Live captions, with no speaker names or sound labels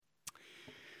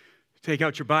Take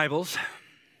out your Bibles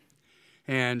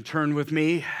and turn with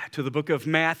me to the book of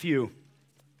Matthew.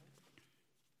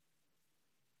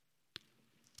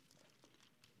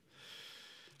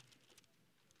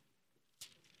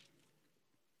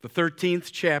 The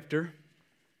 13th chapter.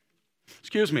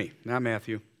 Excuse me, not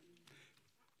Matthew.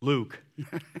 Luke.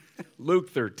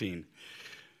 Luke 13.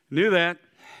 Knew that.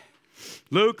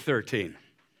 Luke 13.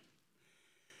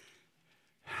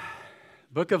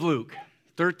 Book of Luke,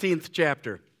 13th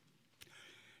chapter.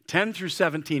 10 through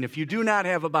 17. If you do not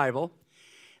have a Bible,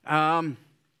 who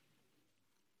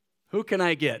can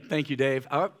I get? Thank you, Dave.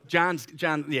 Oh, John,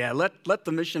 yeah, let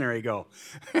the missionary go.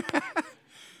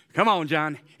 Come on,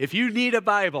 John. If you need a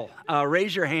Bible,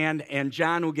 raise your hand, and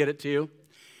John will get it to you.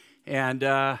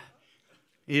 And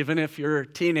even if you're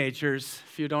teenagers,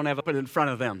 if you don't have it, put it in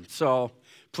front of them. So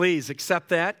please accept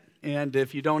that. And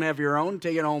if you don't have your own,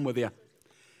 take it home with you.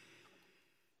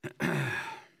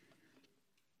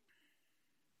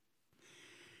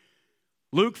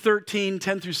 Luke 13,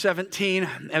 10 through 17,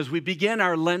 as we begin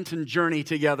our Lenten journey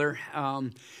together,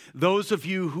 those of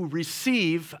you who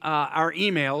receive our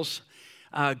emails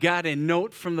got a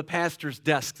note from the pastor's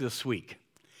desk this week.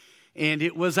 And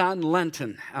it was on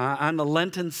Lenten, on the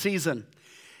Lenten season.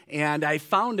 And I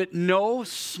found it no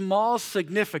small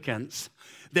significance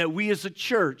that we as a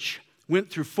church went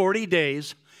through 40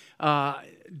 days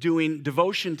doing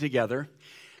devotion together.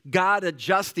 God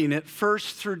adjusting it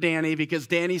first through Danny, because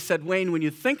Danny said, Wayne, when you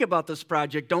think about this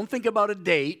project, don't think about a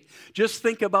date, just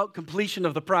think about completion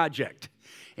of the project.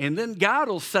 And then God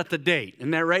will set the date.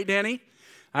 Isn't that right, Danny?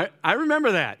 I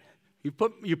remember that. You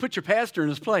put your pastor in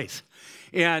his place.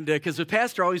 And because the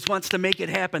pastor always wants to make it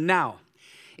happen now.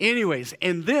 Anyways,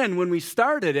 and then when we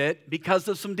started it, because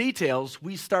of some details,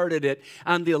 we started it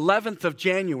on the 11th of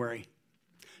January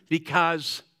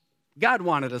because God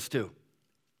wanted us to.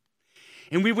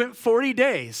 And we went 40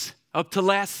 days up to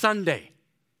last Sunday.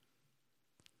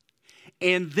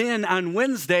 And then on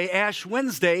Wednesday, Ash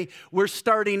Wednesday, we're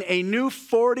starting a new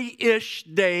 40-ish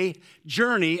day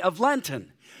journey of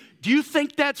Lenten. Do you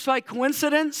think that's by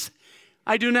coincidence?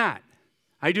 I do not.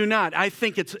 I do not. I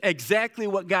think it's exactly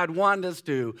what God wanted us to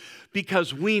do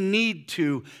because we need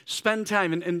to spend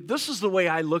time. And this is the way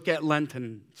I look at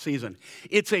Lenten season.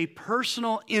 It's a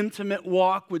personal, intimate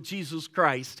walk with Jesus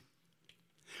Christ,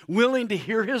 willing to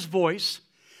hear his voice,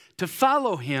 to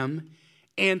follow him,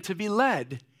 and to be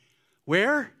led.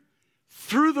 Where?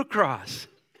 Through the cross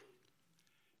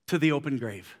to the open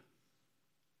grave.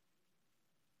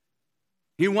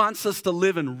 He wants us to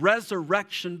live in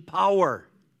resurrection power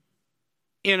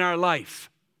in our life.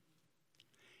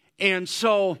 And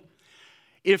so,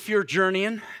 if you're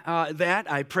journeying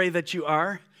that, I pray that you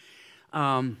are,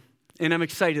 and I'm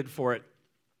excited for it.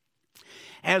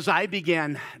 As I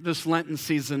began this Lenten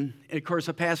season, of course,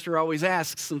 a pastor always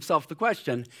asks himself the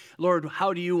question, Lord,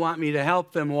 how do you want me to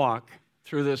help them walk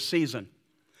through this season?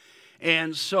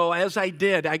 And so as I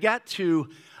did, I got to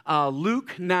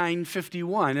Luke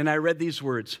 9:51, and I read these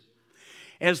words.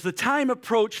 As the time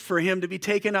approached for him to be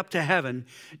taken up to heaven,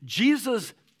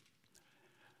 Jesus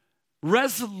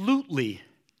resolutely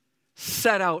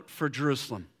set out for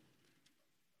Jerusalem.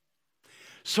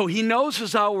 So he knows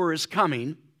his hour is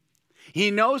coming. He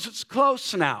knows it's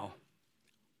close now.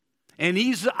 And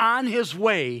he's on his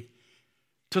way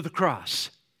to the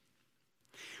cross.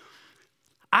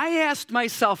 I asked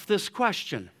myself this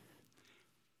question.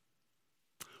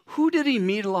 Who did he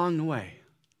meet along the way?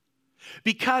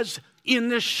 Because in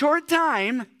this short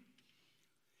time,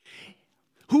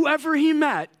 whoever he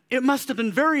met, it must have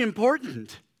been very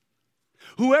important.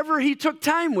 Whoever he took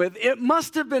time with, it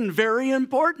must have been very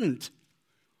important.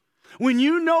 When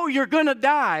you know you're going to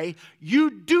die,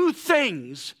 you do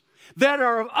things that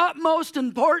are of utmost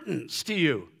importance to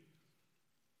you.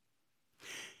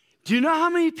 Do you know how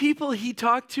many people he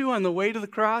talked to on the way to the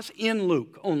cross? In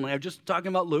Luke only. I'm just talking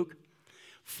about Luke.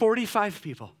 45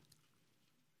 people.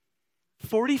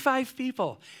 45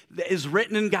 people is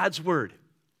written in God's word.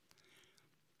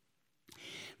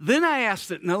 Then I asked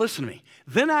it, now listen to me.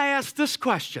 Then I asked this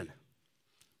question.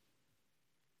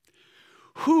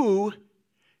 Who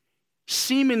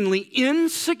seemingly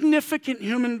insignificant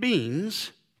human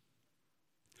beings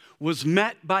was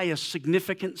met by a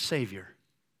significant Savior?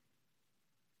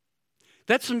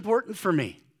 That's important for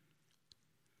me.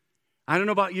 I don't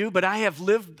know about you, but I have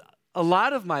lived a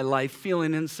lot of my life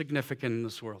feeling insignificant in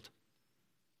this world.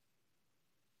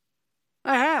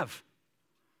 I have.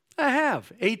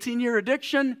 18-year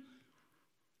addiction,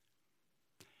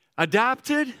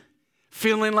 adopted,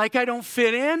 feeling like I don't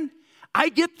fit in. I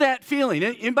get that feeling.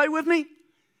 Anybody with me?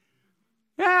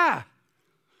 Yeah.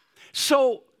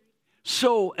 So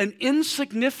an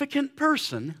insignificant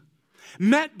person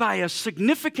met by a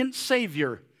significant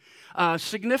Savior.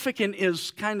 Significant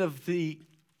is kind of the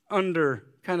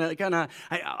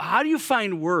how do you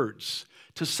find words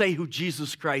to say who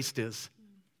Jesus Christ is?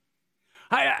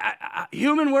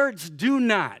 Human words do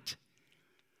not.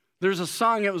 There's a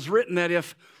song that was written that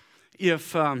if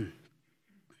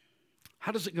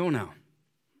how does it go now?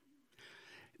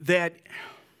 That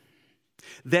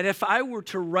if I were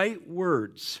to write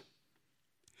words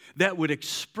that would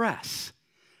express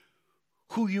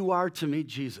who you are to me,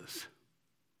 Jesus,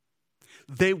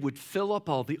 they would fill up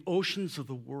all the oceans of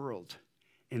the world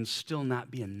and still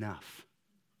not be enough.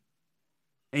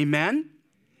 Amen?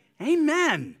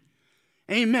 Amen.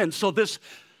 Amen. So this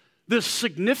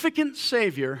significant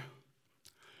Savior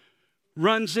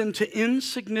runs into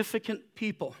insignificant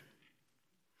people.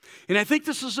 And I think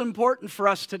this is important for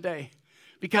us today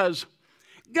because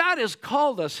God has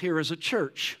called us here as a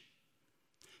church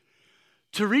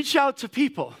to reach out to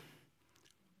people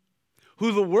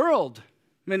who the world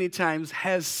many times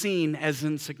has seen as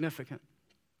insignificant.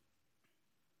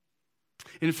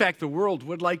 In fact, the world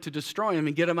would like to destroy them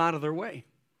and get them out of their way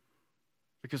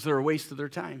because they're a waste of their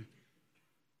time.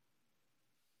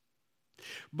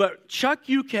 But Chuck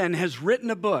Yuken has written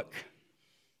a book,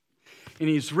 and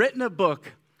he's written a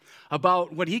book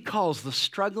about what he calls the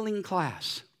struggling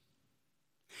class.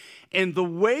 And the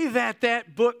way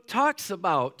that book talks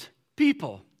about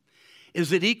people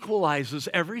is it equalizes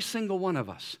every single one of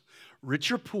us,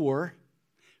 rich or poor,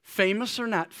 famous or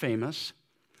not famous,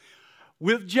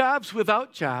 with jobs,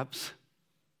 without jobs.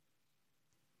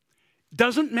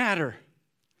 Doesn't matter.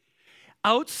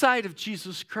 Outside of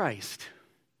Jesus Christ,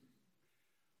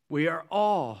 we are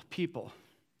all people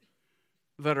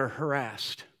that are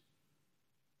harassed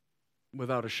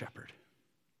without a shepherd.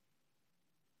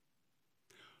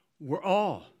 We're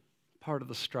all part of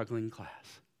the struggling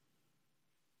class.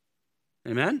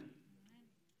 Amen?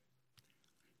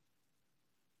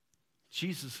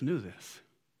 Jesus knew this.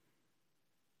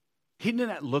 He did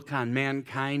not look on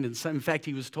mankind. In fact,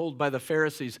 he was told by the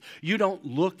Pharisees, you don't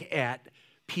look at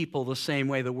people the same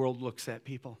way the world looks at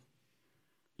people.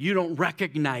 You don't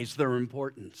recognize their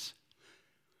importance.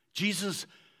 Jesus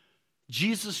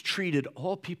treated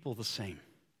all people the same.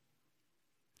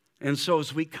 And so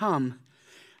as we come,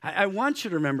 I want you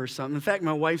to remember something. In fact,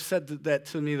 my wife said that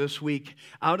to me this week.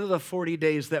 Out of the 40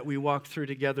 days that we walked through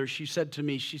together, she said to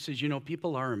me, she says,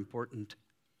 people are important.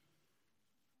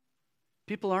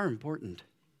 People are important.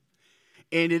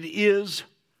 And it is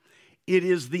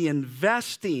the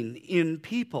investing in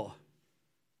people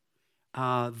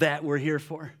that we're here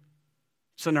for.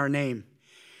 It's in our name.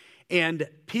 And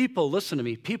people, listen to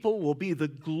me, people will be the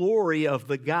glory of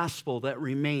the gospel that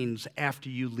remains after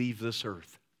you leave this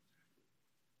earth.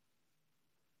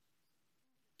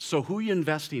 So who are you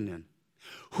investing in?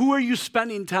 Who are you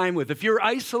spending time with? If you're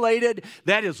isolated,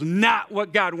 that is not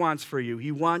what God wants for you.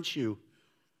 He wants you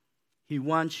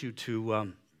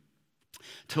to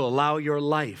allow your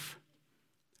life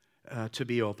to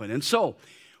be open. And so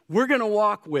we're going to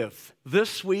walk with,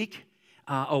 this week,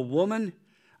 a woman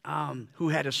who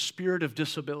had a spirit of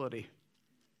disability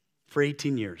for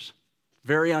 18 years.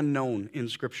 Very unknown in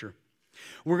Scripture.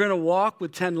 We're going to walk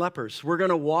with 10 lepers. We're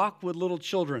going to walk with little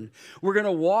children. We're going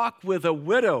to walk with a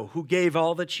widow who gave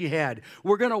all that she had.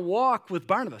 We're going to walk with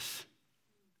Barabbas.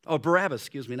 And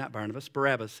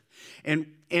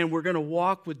we're going to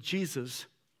walk with Jesus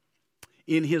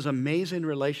in his amazing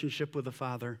relationship with the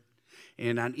Father.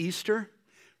 And on Easter,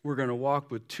 we're going to walk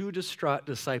with 2 distraught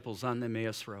disciples on the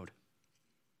Emmaus Road.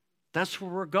 That's where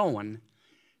we're going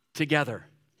together.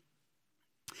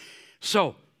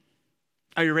 So,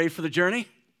 are you ready for the journey?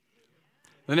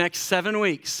 The next 7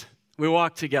 weeks, we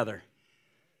walk together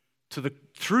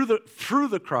through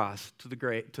the cross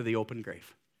to the open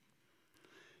grave.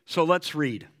 So let's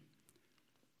read.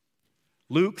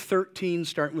 Luke 13,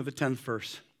 starting with the 10th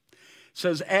verse. It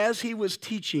says, as he was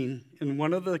teaching in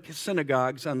one of the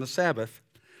synagogues on the Sabbath,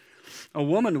 a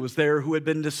woman was there who had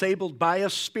been disabled by a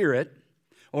spirit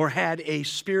or had a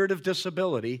spirit of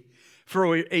disability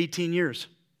for 18 years.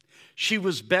 She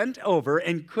was bent over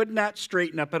and could not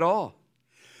straighten up at all.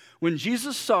 When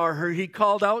Jesus saw her, he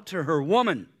called out to her,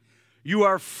 woman, you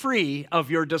are free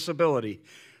of your disability.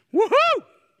 Woohoo!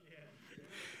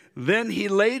 Then he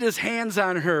laid his hands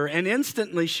on her, and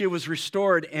instantly she was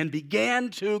restored and began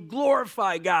to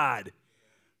glorify God.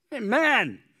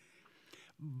 Amen.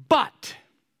 But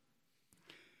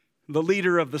the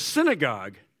leader of the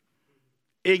synagogue,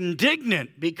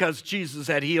 indignant because Jesus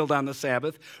had healed on the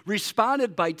Sabbath,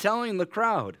 responded by telling the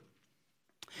crowd,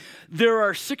 there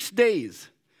are 6 days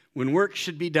when work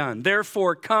should be done.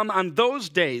 Therefore, come on those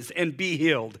days and be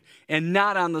healed, and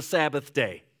not on the Sabbath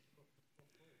day.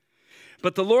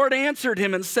 But the Lord answered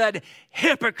him and said,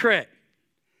 hypocrite!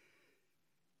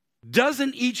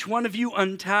 Doesn't each one of you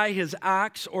untie his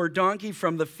ox or donkey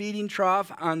from the feeding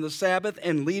trough on the Sabbath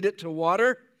and lead it to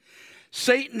water?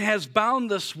 Satan has bound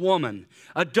this woman,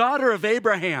 a daughter of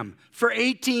Abraham, for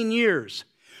 18 years.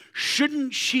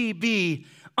 Shouldn't she be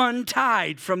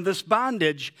untied from this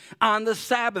bondage on the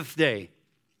Sabbath day?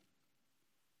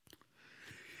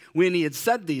 When he had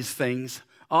said these things,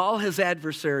 all his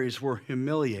adversaries were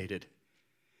humiliated,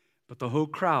 but the whole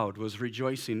crowd was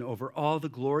rejoicing over all the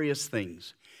glorious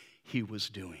things he was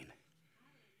doing.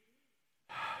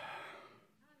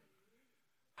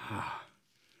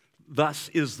 Thus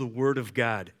is the word of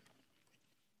God.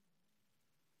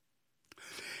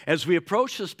 As we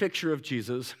approach this picture of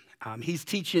Jesus, he's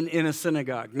teaching in a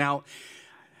synagogue. Now,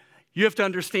 you have to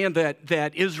understand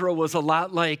that Israel was a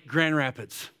lot like Grand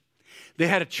Rapids. They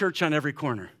had a church on every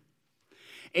corner.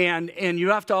 And you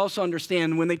have to also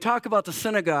understand, when they talk about the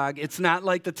synagogue, it's not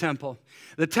like the temple.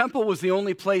 The temple was the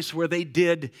only place where they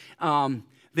did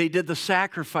the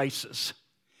sacrifices.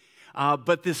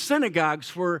 But the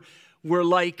synagogues were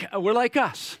like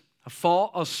us,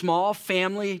 a small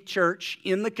family church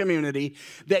in the community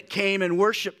that came and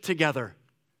worshiped together.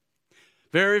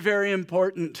 Very, very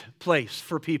important place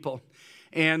for people.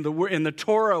 And the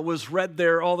Torah was read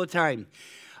there all the time.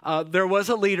 There was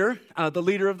a leader, the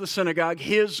leader of the synagogue.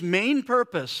 His main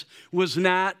purpose was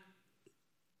not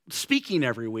speaking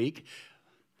every week,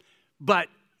 but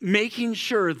making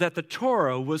sure that the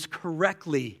Torah was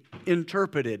correctly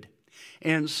interpreted.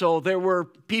 And so there were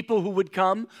people who would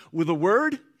come with a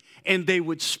word, and they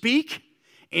would speak,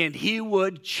 and he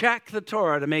would check the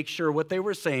Torah to make sure what they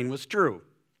were saying was true.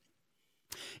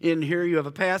 In here you have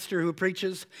a pastor who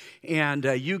preaches, and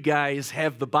you guys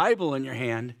have the Bible in your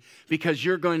hand because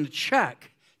you're going to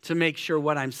check to make sure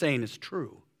what I'm saying is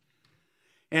true.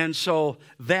 And so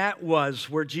that was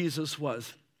where Jesus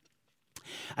was.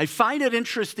 I find it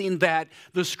interesting that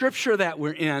the scripture that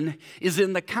we're in is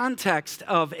in the context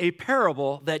of a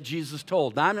parable that Jesus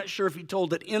told. Now, I'm not sure if he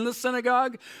told it in the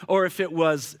synagogue or if it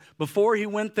was before he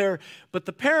went there, but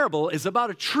the parable is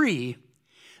about a tree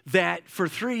that for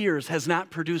 3 years has not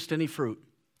produced any fruit.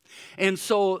 And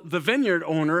so the vineyard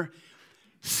owner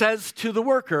says to the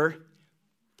worker,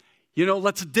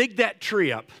 let's dig that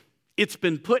tree up. It's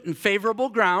been put in favorable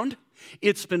ground.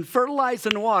 It's been fertilized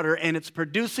in water, and it's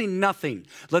producing nothing.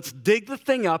 Let's dig the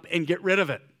thing up and get rid of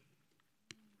it.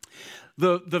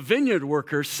 The vineyard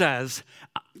worker says,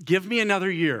 give me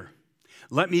another year.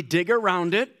 Let me dig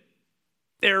around it,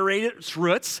 aerate its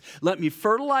roots, let me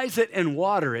fertilize it and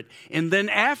water it. And then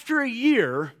after a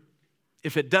year,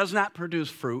 if it does not produce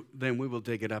fruit, then we will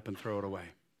dig it up and throw it away.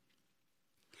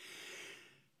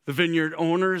 The vineyard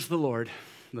owner is the Lord,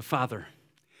 the Father.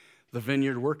 The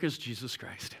vineyard work is Jesus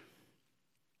Christ.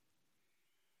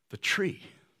 The tree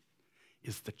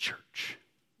is the church.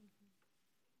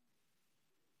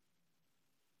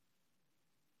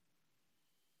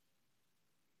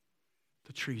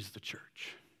 The tree is the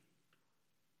church.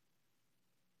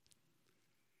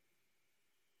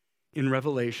 In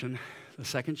Revelation, the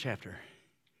 2nd chapter,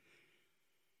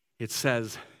 it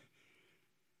says,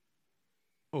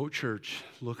 "O church,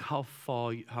 look how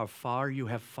far you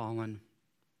have fallen.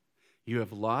 You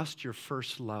have lost your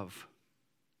first love.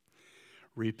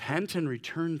 Repent and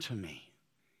return to me.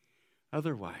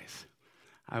 Otherwise,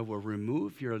 I will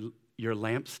remove your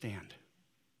lampstand.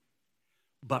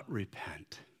 But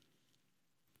repent."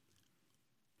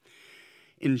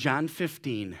 In John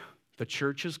 15, the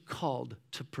church is called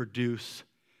to produce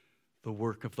the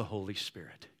work of the Holy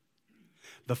Spirit,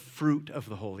 the fruit of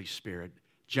the Holy Spirit.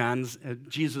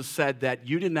 Jesus said that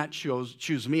you did not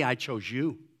choose me, I chose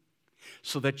you,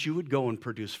 so that you would go and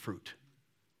produce fruit.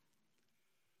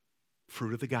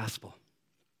 Fruit of the gospel.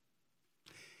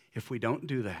 If we don't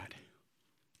do that,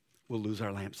 we'll lose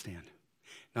our lampstand.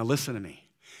 Now listen to me.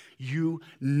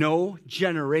 No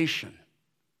generation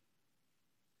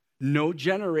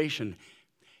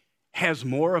has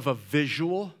more of a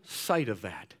visual sight of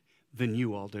that than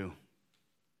you all do.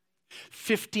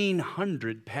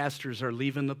 1,500 pastors are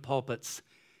leaving the pulpits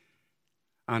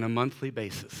on a monthly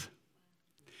basis.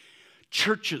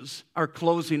 Churches are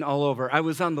closing all over. I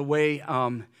was on the way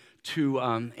to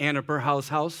Anna Burhau's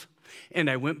house, and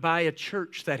I went by a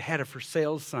church that had a for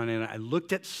sale sign, and I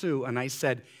looked at Sue, and I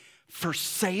said, for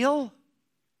sale?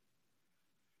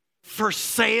 For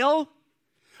sale?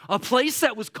 A place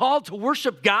that was called to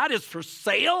worship God is for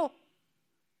sale?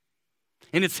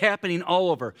 And it's happening all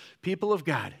over. People of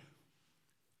God,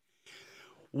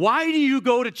 why do you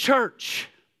go to church?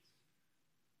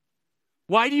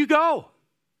 Why do you go?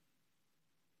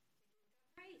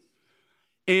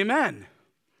 Amen.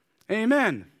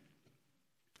 Amen.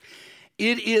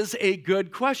 It is a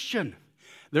good question.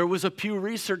 There was a Pew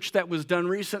Research that was done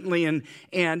recently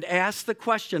and asked the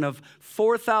question of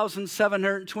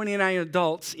 4,729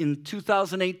 adults in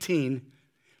 2018,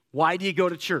 why do you go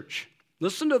to church?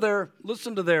 Listen to their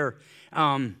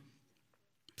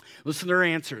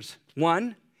answers.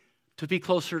 One, to be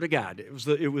closer to God. It was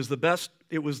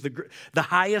the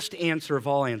highest answer of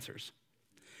all answers.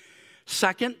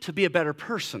 Second, to be a better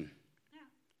person.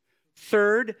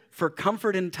 Third, for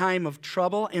comfort in time of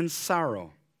trouble and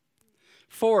sorrow.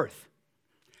 Fourth,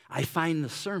 I find the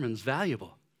sermons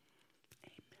valuable.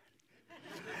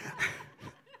 Amen.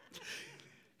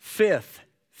 Fifth,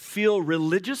 feel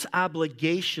religious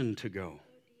obligation to go.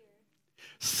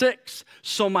 6,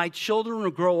 so my children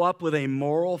will grow up with a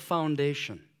moral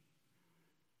foundation.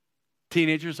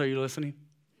 Teenagers, are you listening?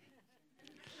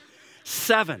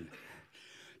 7,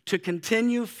 to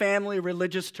continue family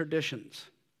religious traditions.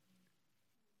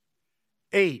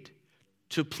 8,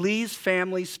 to please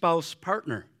family, spouse,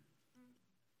 partner.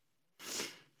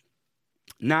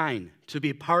 9, to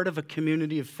be part of a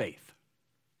community of faith.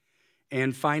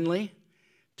 And finally,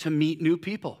 to meet new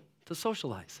people, to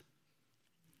socialize.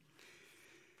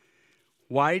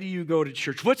 Why do you go to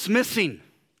church? What's missing?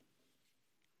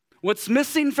 What's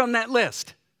missing from that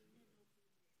list?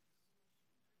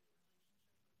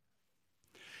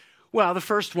 Well, the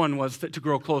first one was to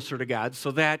grow closer to God,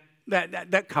 so that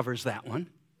covers that one.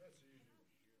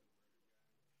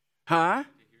 Huh?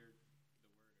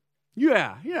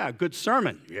 Yeah, good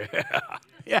sermon.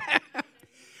 Yeah.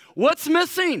 What's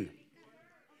missing?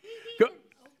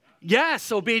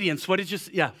 Yes, obedience. What did you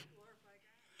say? Yeah.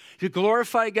 To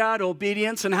glorify God,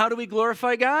 obedience. And how do we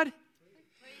glorify God?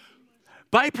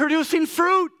 By producing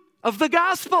fruit of the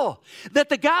gospel. That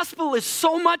the gospel is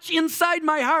so much inside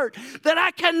my heart that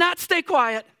I cannot stay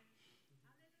quiet.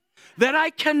 That I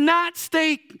cannot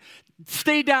stay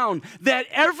down. That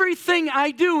everything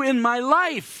I do in my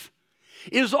life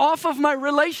is off of my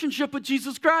relationship with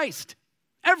Jesus Christ.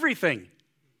 Everything.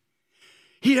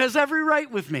 He has every right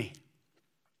with me.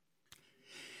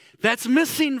 That's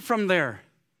missing from there.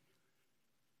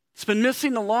 It's been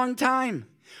missing a long time.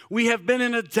 We have been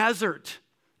in a desert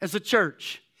as a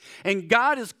church. And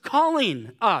God is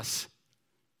calling us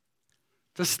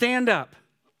to stand up.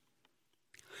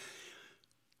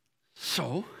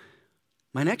 So,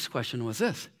 my next question was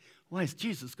this. Why does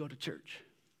Jesus go to church?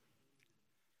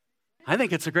 I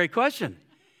think it's a great question.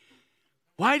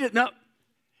 Why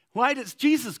does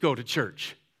Jesus go to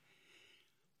church?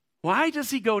 Why does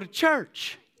he go to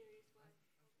church?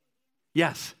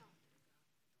 Yes.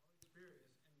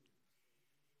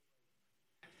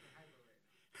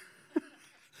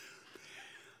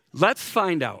 Let's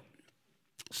find out.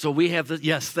 So we have this,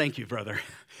 yes, thank you, brother.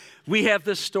 We have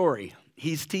this story.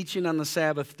 He's teaching on the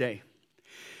Sabbath day.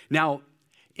 Now,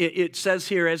 it says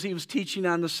here, as he was teaching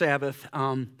on the Sabbath,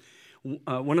 one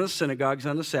of the synagogues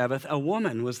on the Sabbath, a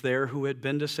woman was there who had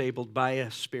been disabled by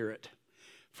a spirit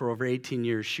for over 18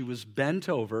 years. She was bent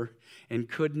over and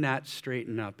could not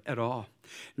straighten up at all.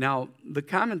 Now, the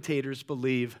commentators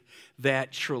believe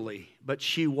that truly, but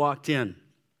she walked in.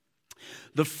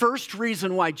 The first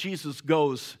reason why Jesus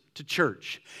goes to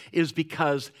church is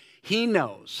because he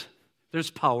knows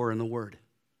there's power in the Word.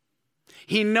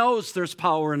 He knows there's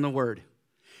power in the Word.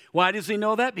 Why does he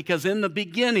know that? Because in the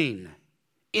beginning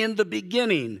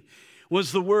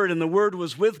was the Word, and the Word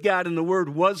was with God, and the Word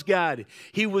was God.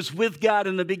 He was with God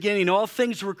in the beginning. All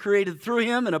things were created through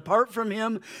him, and apart from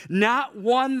him, not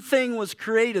one thing was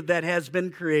created that has been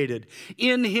created.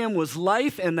 In him was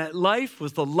life, and that life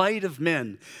was the light of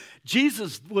men.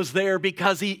 Jesus was there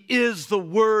because he is the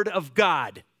Word of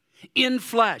God in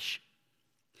flesh.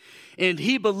 And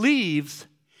he believes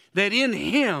that in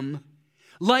him,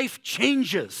 life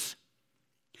changes.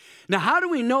 Now, how do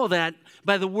we know that?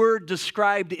 By the word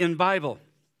described in Bible.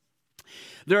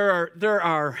 There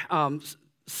are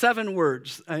 7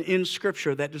 words in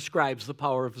Scripture that describes the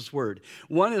power of his word.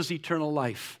 One is eternal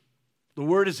life. The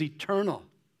word is eternal.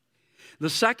 The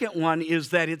second one is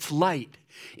that it's light.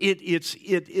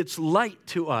 It's light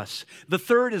to us. The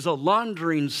third is a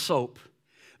laundering soap.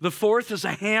 The fourth is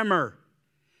a hammer.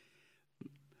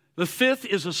 The fifth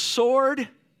is a sword,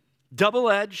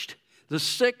 double-edged. The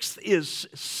sixth is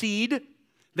seed,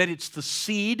 that it's the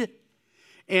seed.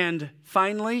 And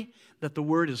finally, that the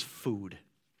word is food.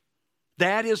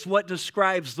 That is what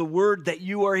describes the word that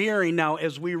you are hearing now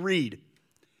as we read.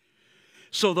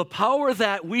 So the power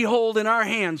that we hold in our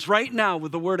hands right now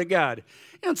with the Word of God,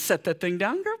 and set that thing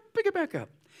down, girl, pick it back up.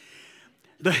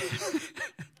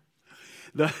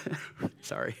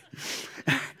 Sorry.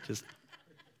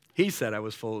 He said I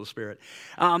was full of the Spirit.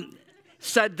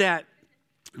 said that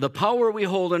the power we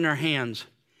hold in our hands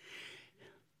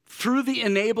through the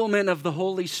enablement of the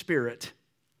Holy Spirit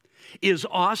is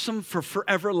awesome for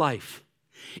forever life.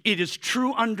 It is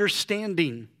true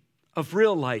understanding of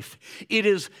real life. It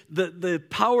is the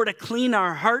power to clean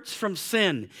our hearts from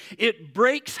sin. It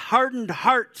breaks hardened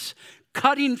hearts,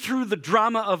 cutting through the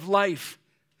drama of life.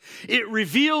 It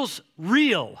reveals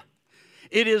real.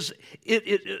 It is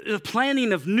a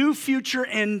planning of new future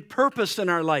and purpose in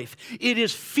our life. It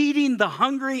is feeding the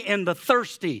hungry and the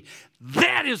thirsty.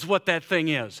 That is what that thing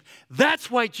is.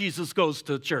 That's why Jesus goes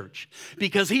to church,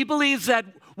 because he believes that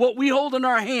what we hold in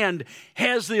our hand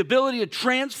has the ability to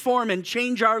transform and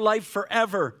change our life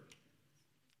forever.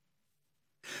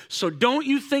 So don't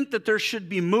you think that there should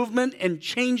be movement and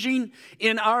changing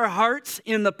in our hearts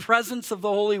in the presence of the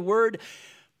Holy Word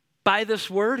by this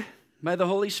Word, by the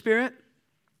Holy Spirit?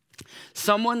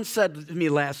 Someone said to me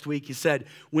last week, he said,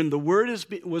 when the Word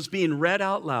was being read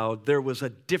out loud, there was a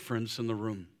difference in the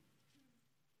room.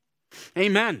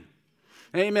 Amen.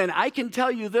 Amen. I can tell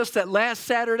you this, that last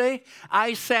Saturday,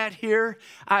 I sat here.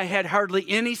 I had hardly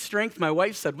any strength. My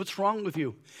wife said, what's wrong with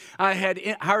you? I had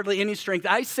hardly any strength.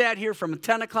 I sat here from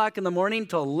 10 o'clock in the morning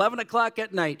till 11 o'clock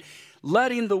at night,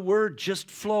 letting the Word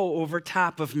just flow over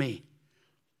top of me.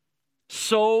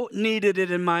 So needed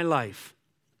it in my life.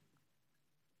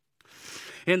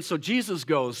 And so Jesus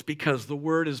goes because the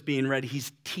Word is being read.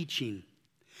 He's teaching.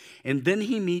 And then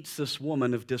he meets this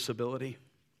woman of disability.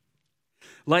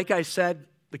 Like I said,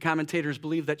 the commentators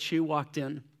believe that she walked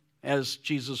in as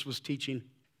Jesus was teaching.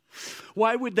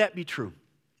 Why would that be true?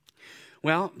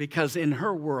 Well, because in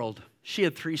her world, she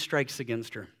had 3 strikes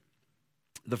against her.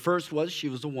 The first was she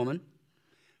was a woman,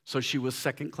 so she was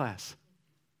second class.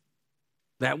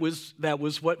 That was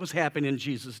what was happening in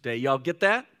Jesus' day. Y'all get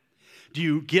that? Do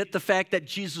you get the fact that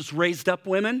Jesus raised up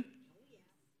women?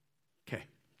 Okay,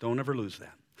 don't ever lose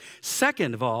that.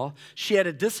 Second of all, she had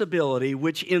a disability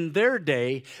which in their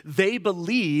day they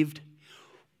believed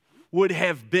would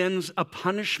have been a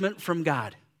punishment from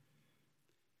God.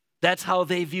 That's how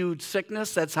they viewed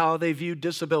sickness. That's how they viewed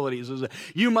disabilities.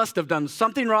 You must have done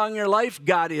something wrong in your life.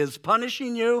 God is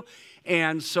punishing you.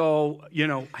 And so,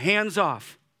 hands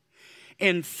off.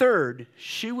 And third,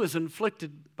 she was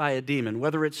inflicted by a demon,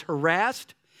 whether it's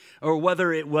harassed or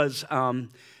whether it was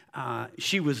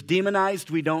she was demonized,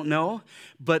 we don't know.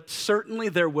 But certainly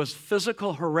there was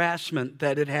physical harassment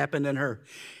that had happened in her.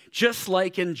 Just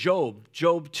like in Job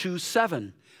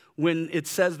 2:7, when it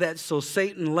says that, so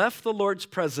Satan left the Lord's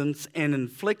presence and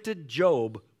inflicted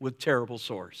Job with terrible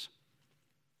sores.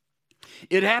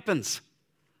 It happens.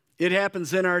 It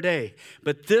happens in our day.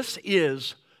 But this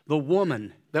is the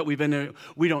woman that we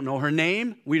don't know her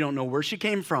name. We don't know where she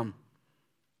came from.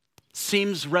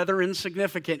 Seems rather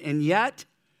insignificant. And yet,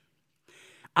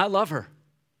 I love her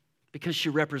because she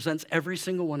represents every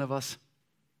single one of us.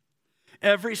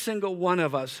 Every single one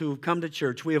of us who have come to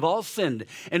church, we have all sinned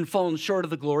and fallen short of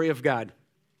the glory of God.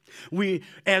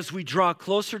 As we draw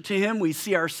closer to him, we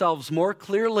see ourselves more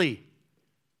clearly.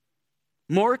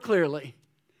 More clearly.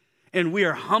 And we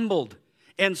are humbled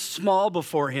and small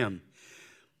before him.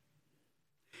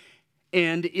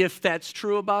 And if that's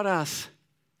true about us,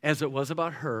 as it was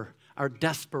about her, our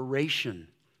desperation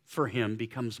for him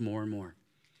becomes more and more.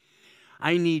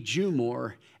 I need you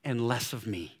more and less of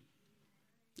me.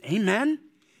 Amen?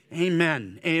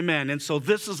 Amen. Amen. And so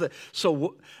this is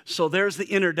so there's the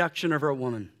introduction of our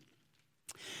woman.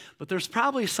 But there's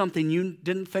probably something you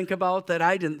didn't think about that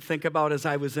I didn't think about as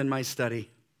I was in my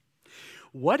study.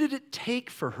 What did it take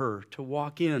for her to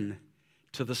walk in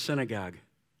to the synagogue?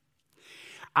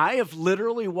 I have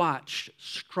literally watched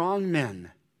strong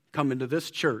men come into this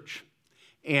church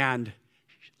and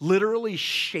literally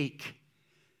shake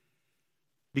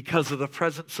because of the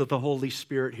presence of the Holy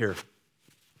Spirit here.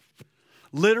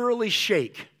 Literally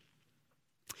shake.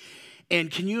 And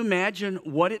can you imagine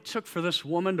what it took for this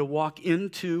woman to walk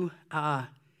into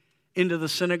the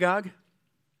synagogue?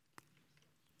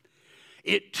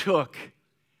 It took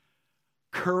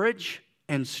courage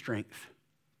and strength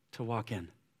to walk in.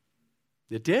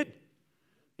 It did.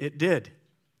 It did.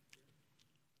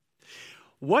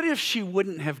 What if she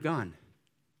wouldn't have gone?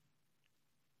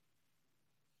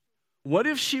 What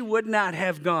if she would not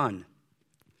have gone?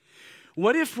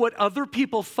 What if what other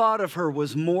people thought of her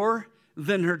was more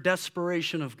than her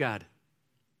desperation of God?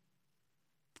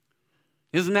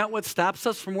 Isn't that what stops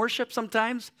us from worship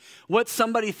sometimes? What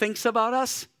somebody thinks about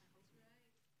us?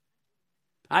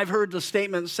 I've heard the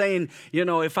statement saying,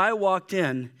 if I walked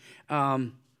in,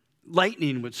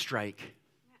 lightning would strike.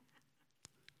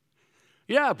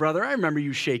 Yeah, brother, I remember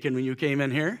you shaking when you came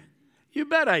in here. You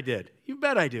bet I did. You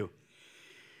bet I do.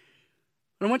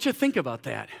 I want you to think about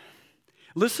that.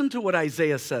 Listen to what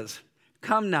Isaiah says.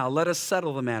 Come now, let us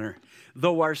settle the matter.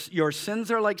 Though your sins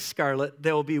are like scarlet,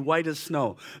 they will be white as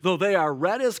snow. Though they are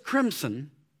red as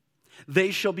crimson,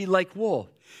 they shall be like wool.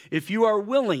 If you are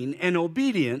willing and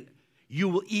obedient, you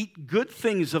will eat good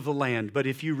things of the land. But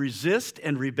if you resist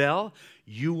and rebel,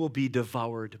 you will be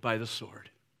devoured by the sword.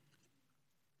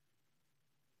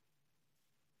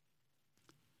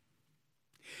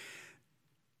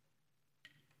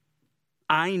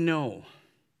 I know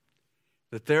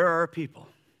that there are people,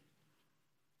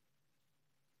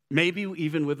 maybe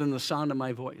even within the sound of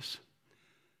my voice,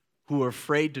 who are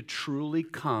afraid to truly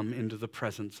come into the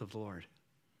presence of the Lord.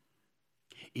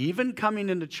 Even coming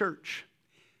into church,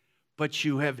 but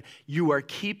you are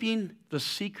keeping the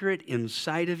secret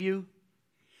inside of you.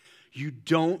 You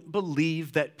don't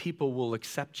believe that people will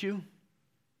accept you,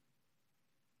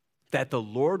 that the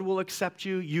Lord will accept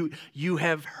you. You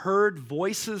have heard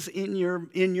voices in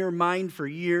your mind for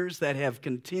years that have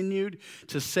continued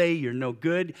to say you're no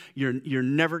good, you're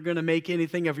never going to make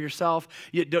anything of yourself.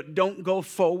 You don't go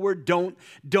forward,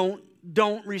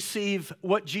 don't receive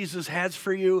what Jesus has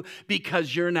for you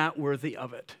because you're not worthy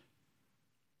of it.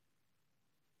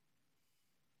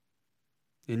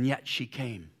 And yet she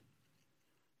came.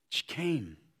 She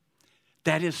came.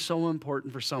 That is so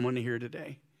important for someone to hear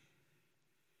today.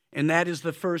 And that is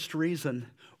the first reason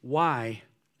why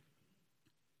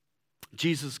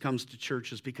Jesus comes to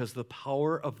church, is because of the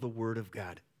power of the Word of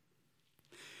God.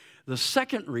 The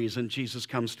second reason Jesus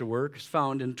comes to work is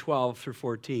found in 12 through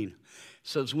 14. It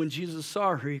says, when Jesus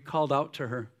saw her, he called out to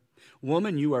her,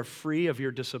 "Woman, you are free of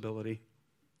your disability."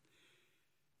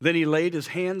 Then he laid his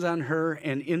hands on her,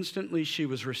 and instantly she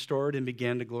was restored and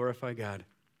began to glorify God.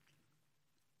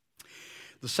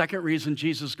 The second reason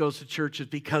Jesus goes to church is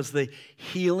because the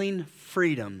healing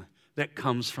freedom that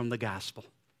comes from the gospel.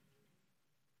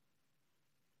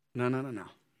 No.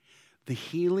 The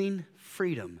healing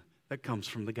freedom that comes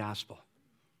from the gospel.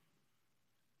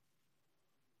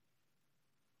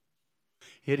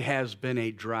 It has been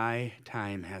a dry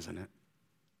time, hasn't it?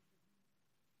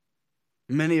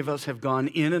 Many of us have gone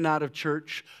in and out of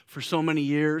church for so many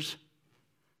years,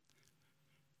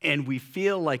 and we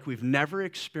feel like we've never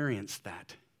experienced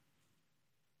that.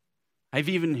 I've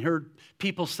even heard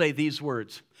people say these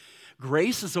words: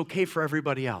 grace is okay for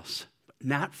everybody else, but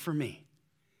not for me.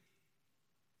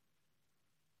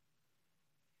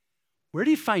 Where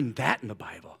do you find that in the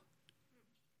Bible?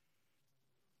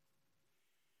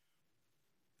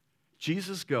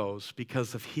 Jesus goes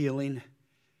because of healing,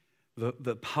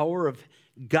 the power of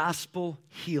gospel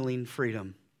healing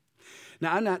freedom.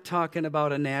 Now, I'm not talking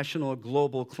about a national or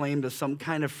global claim to some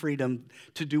kind of freedom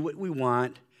to do what we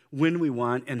want, when we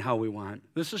want, and how we want.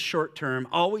 This is short term,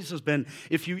 always has been.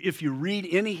 If you read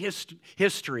any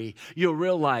history, you'll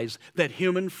realize that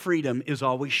human freedom is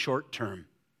always short term.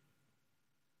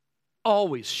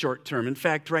 Always short term. In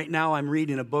fact, right now I'm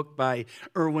reading a book by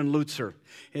Erwin Lutzer.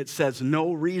 It says,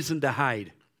 "No Reason to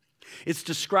Hide." It's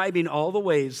describing all the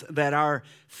ways that our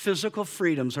physical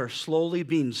freedoms are slowly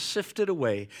being sifted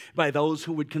away by those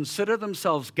who would consider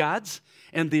themselves gods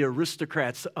and the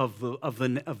aristocrats of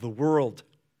the world.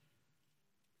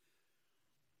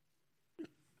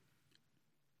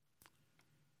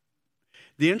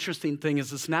 The interesting thing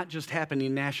is it's not just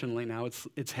happening nationally now,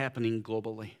 it's happening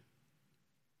globally.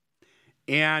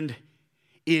 And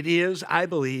it is, I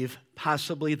believe,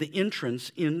 possibly the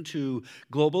entrance into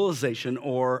globalization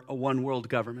or a one world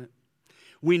government.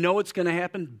 We know it's going to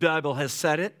happen. The Bible has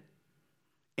said it,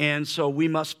 and so we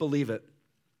must believe it.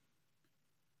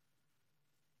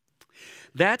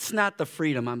 That's not the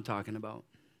freedom I'm talking about.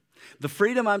 The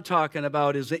freedom I'm talking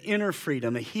about is an inner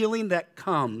freedom, a healing that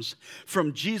comes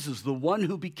from Jesus, the one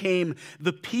who became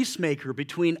the peacemaker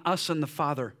between us and the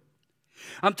Father.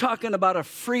 I'm talking about a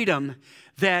freedom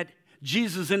that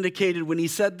Jesus indicated when he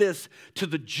said this to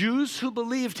the Jews who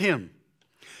believed him: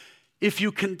 "If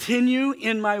you continue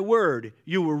in my word,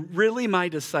 you are really my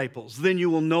disciples. Then you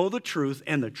will know the truth,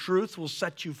 and the truth will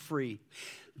set you free."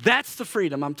 That's the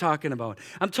freedom I'm talking about.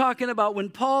 I'm talking about when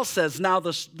Paul says, "Now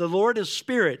the Lord is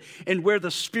Spirit, and where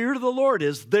the Spirit of the Lord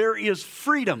is, there is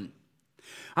freedom."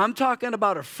 I'm talking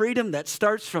about a freedom that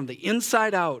starts from the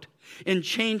inside out and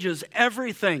changes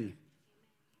everything.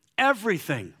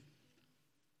 Everything.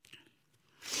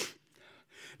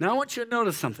 Now I want you to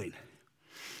notice something.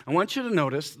 I want you to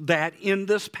notice that in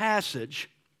this passage,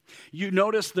 you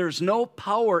notice there's no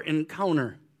power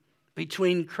encounter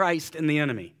between Christ and the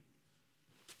enemy.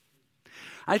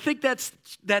 I think that's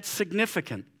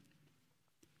significant.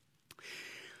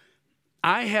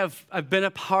 I've been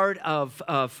a part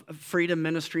of Freedom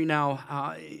Ministry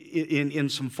now in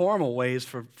some formal ways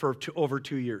for over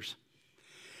 2 years.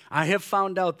 I have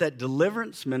found out that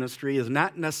deliverance ministry is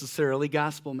not necessarily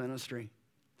gospel ministry.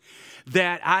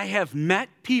 That I have met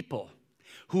people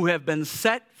who have been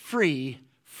set free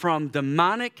from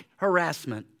demonic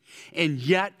harassment and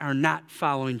yet are not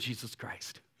following Jesus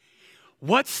Christ.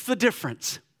 What's the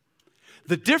difference?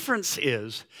 The difference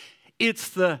is it's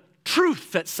the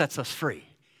truth that sets us free,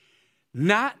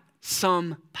 not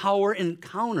some power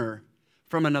encounter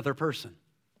from another person.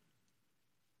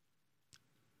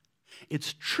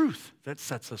 It's truth that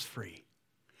sets us free.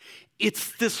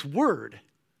 It's this word.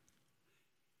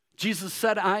 Jesus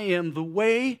said, I am the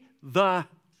way, the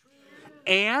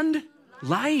and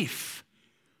life.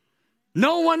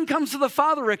 No one comes to the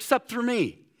Father except through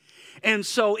me. And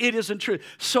so it isn't true.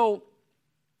 So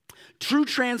true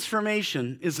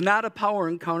transformation is not a power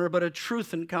encounter, but a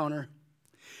truth encounter.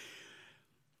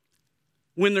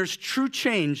 When there's true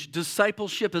change,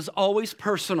 discipleship is always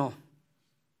personal.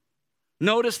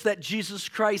 Notice that Jesus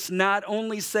Christ not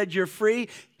only said you're free,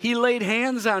 he laid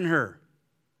hands on her.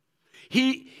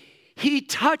 He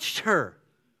touched her.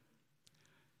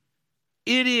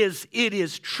 It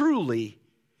is truly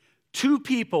two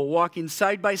people walking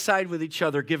side by side with each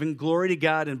other, giving glory to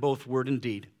God in both word and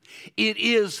deed. It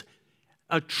is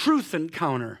a truth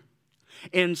encounter.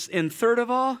 And third of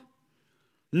all,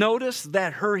 notice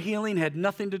that her healing had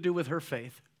nothing to do with her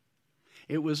faith.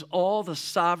 It was all the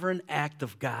sovereign act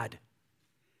of God.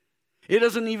 It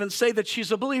doesn't even say that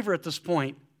she's a believer at this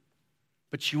point,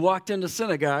 but she walked into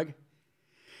synagogue,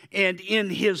 and in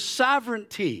his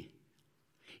sovereignty,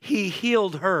 he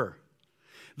healed her.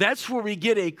 That's where we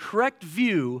get a correct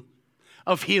view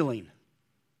of healing,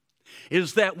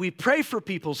 is that we pray for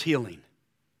people's healing,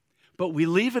 but we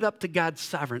leave it up to God's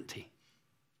sovereignty.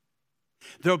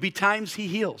 There'll be times he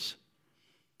heals.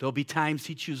 There'll be times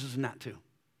he chooses not to.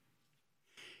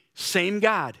 Same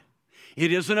God.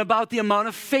 It isn't about the amount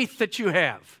of faith that you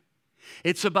have.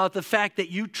 It's about the fact that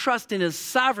you trust in his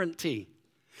sovereignty.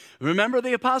 Remember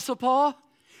the Apostle Paul?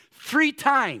 3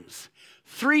 times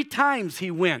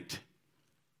he went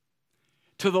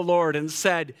to the Lord and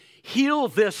said, heal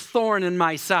this thorn in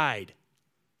my side.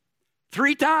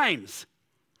 3 times.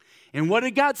 And what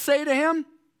did God say to him?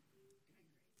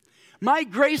 My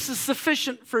grace is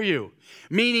sufficient for you.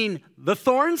 Meaning the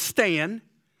thorn's staying.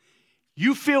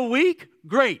 You feel weak?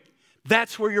 Great.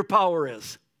 That's where your power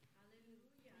is.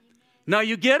 Now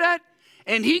you get it?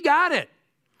 And he got it.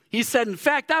 He said, in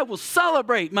fact, I will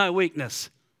celebrate my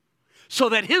weakness so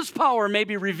that his power may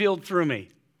be revealed through me.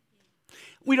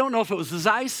 We don't know if it was his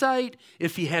eyesight,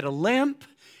 if he had a limp,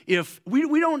 if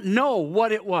we don't know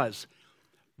what it was.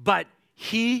 But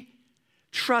he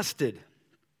trusted.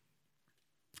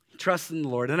 He trusted in the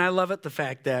Lord. And I love it, the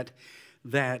fact that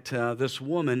this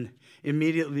woman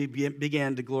immediately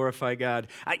began to glorify God.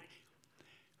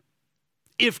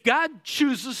 If God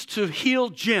chooses to heal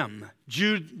Jim,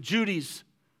 Judy's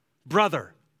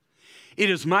brother,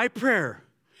 it is my prayer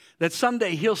that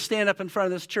someday he'll stand up in front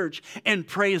of this church and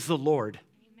praise the Lord.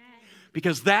 Amen.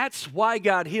 Because that's why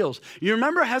God heals. You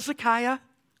remember Hezekiah?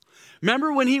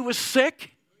 Remember when he was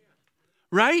sick?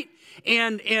 Right?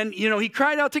 And he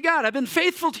cried out to God, I've been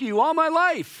faithful to you all my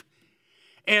life.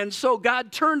 And so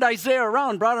God turned Isaiah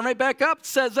around, brought him right back up,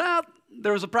 says,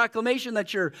 there was a proclamation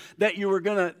that you were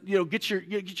going to get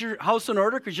your house in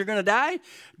order because you're going to die.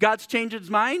 God's changed his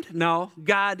mind? No.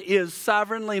 God is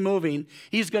sovereignly moving.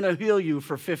 He's going to heal you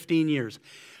for 15 years.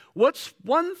 What's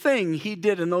one thing he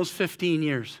did in those 15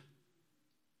 years?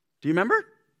 Do you remember?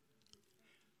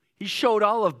 He showed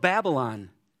all of Babylon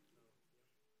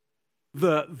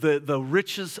the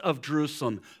riches of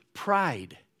Jerusalem.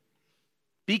 Pride.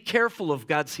 Be careful of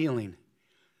God's healing.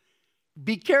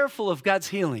 Be careful of God's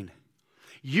healing.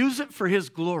 Use it for his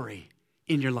glory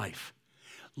in your life.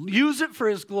 Use it for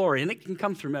his glory, and it can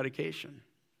come through medication.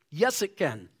 Yes, it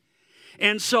can.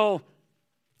 And so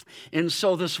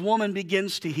this woman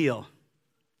begins to heal.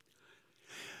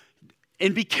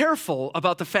 And be careful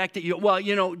about the fact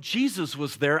that Jesus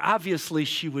was there. Obviously,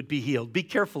 she would be healed. Be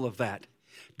careful of that.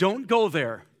 Don't go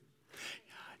there.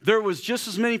 There was just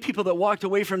as many people that walked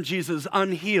away from Jesus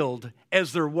unhealed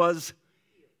as there was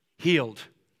healed.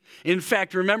 In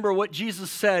fact, remember what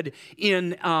Jesus said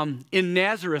in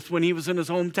Nazareth when he was in his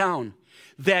hometown,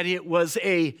 that it was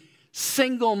a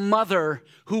single mother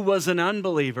who was an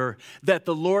unbeliever that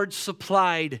the Lord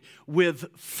supplied with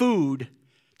food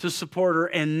to support her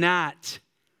and not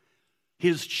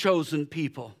his chosen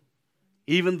people,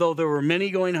 even though there were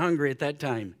many going hungry at that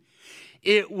time.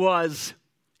 It was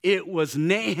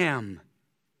Naaman,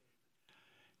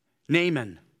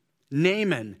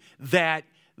 Naaman that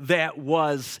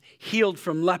was healed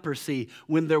from leprosy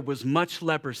when there was much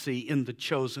leprosy in the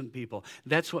chosen people.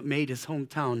 That's what made his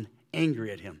hometown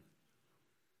angry at him,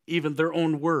 even their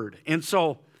own word. And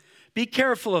so be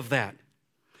careful of that.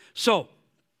 So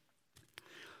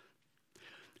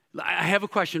I have a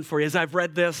question for you as I've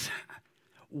read this.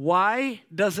 Why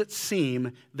does it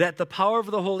seem that the power of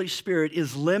the Holy Spirit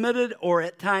is limited or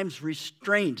at times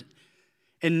restrained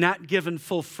and not given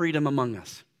full freedom among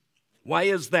us? Why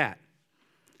is that?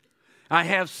 I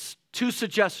have two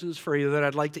suggestions for you that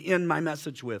I'd like to end my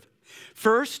message with.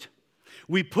 First,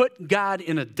 we put God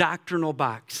in a doctrinal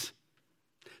box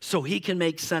so he can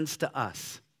make sense to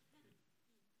us.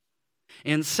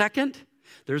 And second,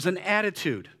 there's an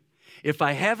attitude. If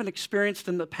I haven't experienced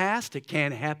in the past, it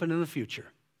can't happen in the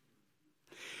future.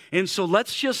 And so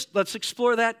let's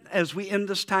explore that as we end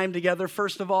this time together.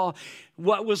 First of all,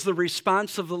 what was the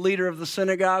response of the leader of the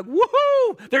synagogue?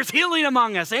 Woohoo! There's healing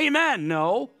among us. Amen.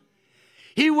 No.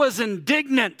 He was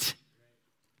indignant.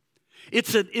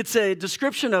 It's a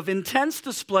description of intense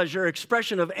displeasure,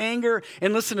 expression of anger,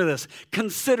 and listen to this,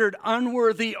 considered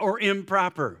unworthy or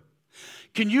improper.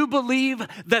 Can you believe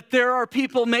that there are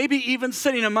people, maybe even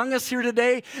sitting among us here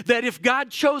today, that if God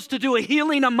chose to do a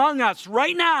healing among us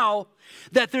right now,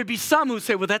 that there'd be some who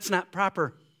say, well, that's not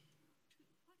proper.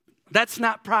 That's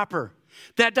not proper.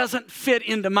 That doesn't fit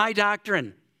into my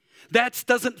doctrine. That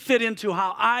doesn't fit into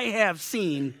how I have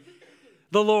seen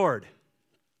the Lord.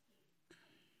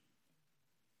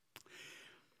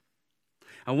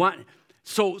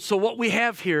 So what we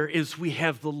have here is we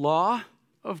have the law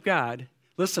of God.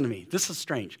 Listen to me. This is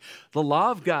strange. The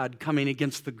law of God coming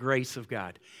against the grace of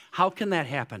God. How can that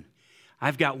happen?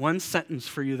 I've got one sentence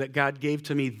for you that God gave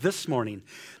to me this morning.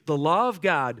 The law of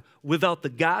God without the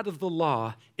God of the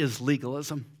law is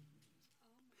legalism.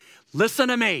 Listen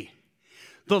to me.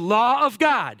 The law of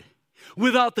God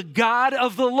without the God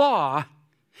of the law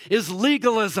is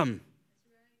legalism.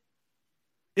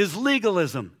 Is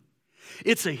legalism.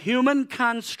 It's a human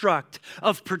construct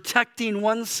of protecting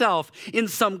oneself in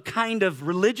some kind of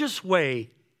religious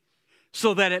way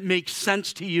so that it makes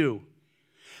sense to you.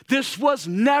 This was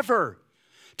never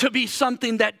to be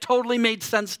something that totally made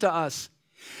sense to us.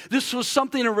 This was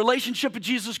something, a relationship with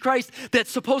Jesus Christ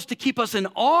that's supposed to keep us in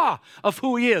awe of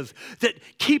who he is, that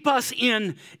keep us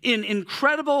in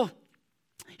incredible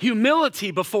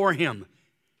humility before him,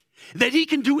 that he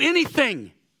can do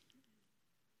anything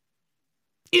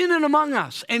in and among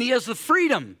us, and he has the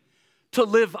freedom to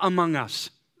live among us.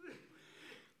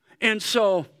 And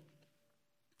so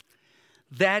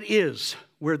that is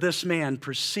where this man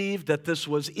perceived that this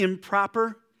was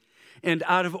improper and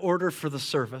out of order for the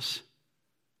service.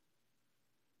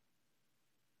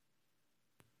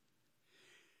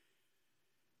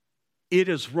 It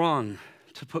is wrong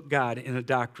to put God in a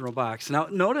doctrinal box. Now,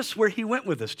 notice where he went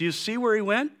with this. Do you see where he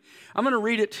went? I'm going to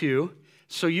read it to you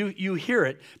so you hear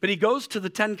it. But he goes to the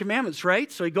Ten Commandments, right?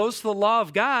 So he goes to the law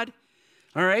of God.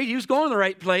 All right, he was going to the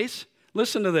right place.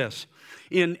 Listen to this.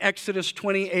 In Exodus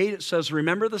 28, it says,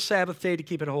 remember the Sabbath day to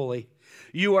keep it holy.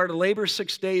 You are to labor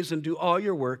 6 days and do all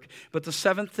your work, but the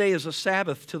seventh day is a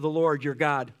Sabbath to the Lord your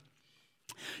God.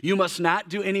 You must not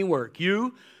do any work.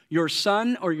 You, your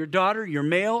son or your daughter, your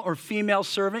male or female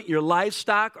servant, your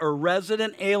livestock or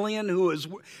resident alien who is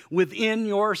within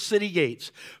your city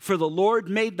gates. For the Lord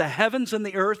made the heavens and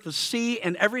the earth, the sea,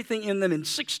 and everything in them in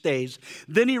 6 days.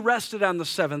 Then he rested on the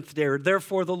seventh day.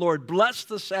 Therefore the Lord blessed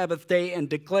the Sabbath day and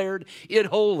declared it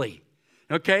holy.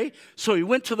 Okay? So he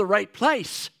went to the right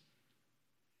place.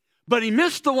 But he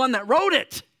missed the one that wrote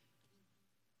it.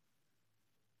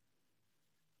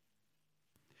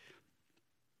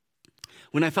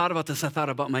 When I thought about this, I thought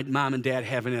about my mom and dad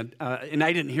having and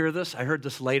I didn't hear this, I heard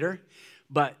this later,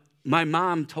 but my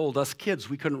mom told us kids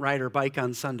we couldn't ride our bike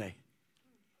on Sunday.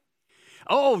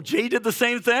 Oh, Jay did the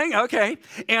same thing? Okay.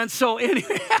 And so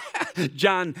anyway,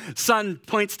 John's son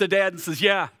points to dad and says,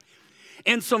 yeah.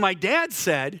 And so my dad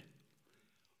said,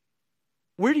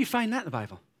 where do you find that in the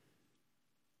Bible?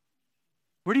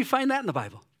 Where do you find that in the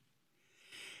Bible?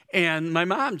 And my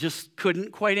mom just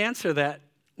couldn't quite answer that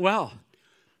well.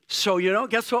 So,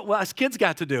 guess what us kids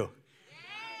got to do?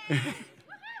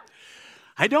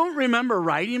 I don't remember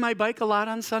riding my bike a lot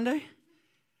on Sunday,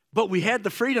 but we had the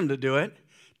freedom to do it.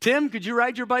 Tim, could you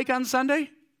ride your bike on Sunday?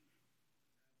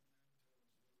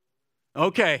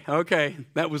 Okay.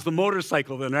 That was the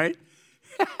motorcycle then, right?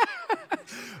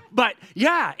 But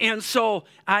yeah, and so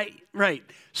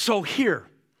So here,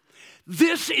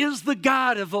 this is the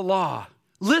God of the law.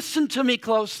 Listen to me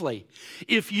closely.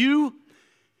 If you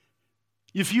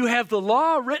If you have the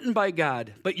law written by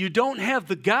God, but you don't have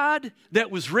the God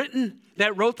that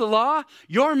wrote the law,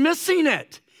 you're missing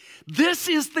it. This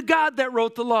is the God that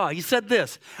wrote the law. He said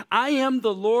this, I am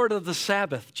the Lord of the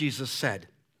Sabbath, Jesus said.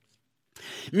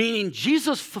 Meaning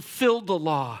Jesus fulfilled the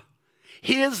law.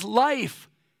 His life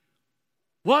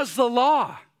was the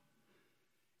law,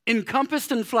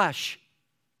 encompassed in flesh.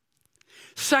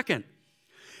 Second,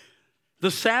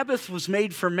 the Sabbath was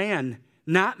made for man,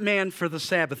 not man for the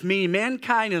Sabbath, meaning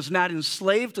mankind is not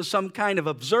enslaved to some kind of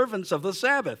observance of the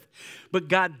Sabbath. But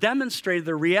God demonstrated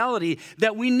the reality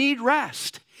that we need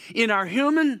rest. In our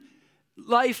human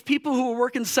life, people who are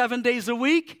working 7 days a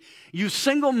week, you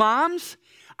single moms,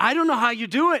 I don't know how you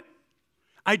do it.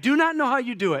 I do not know how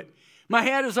you do it. My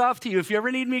hat is off to you. If you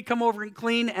ever need me to come over and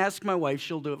clean, ask my wife.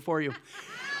 She'll do it for you.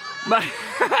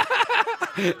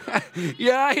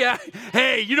 Yeah.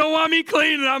 Hey, you don't want me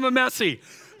clean and I'm a messy.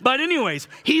 But anyways,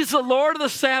 he's the Lord of the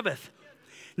Sabbath.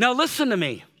 Now listen to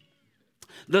me.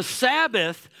 The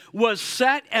Sabbath was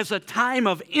set as a time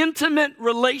of intimate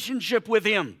relationship with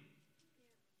him.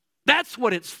 That's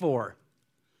what it's for.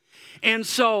 And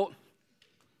so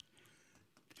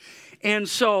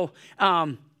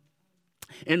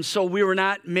we were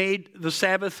not made, the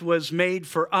Sabbath was made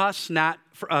for us, not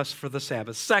for us for the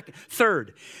Sabbath.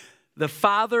 Third, the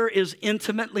Father is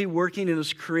intimately working in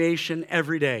his creation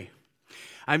every day.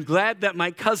 I'm glad that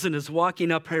my cousin is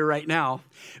walking up here right now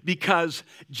because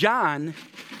John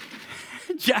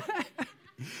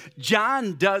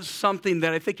does something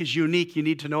that I think is unique. You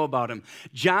need to know about him.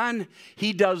 John,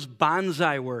 he does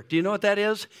bonsai work. Do you know what that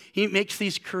is? He makes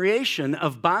these creation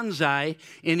of bonsai,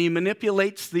 and he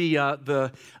manipulates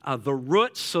the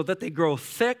roots so that they grow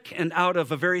thick and out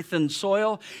of a very thin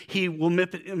soil. He will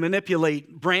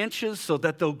manipulate branches so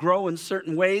that they'll grow in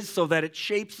certain ways, so that it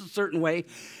shapes a certain way.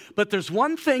 But there's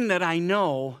one thing that I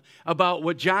know about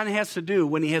what John has to do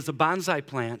when he has a bonsai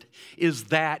plant is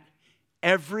that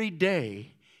every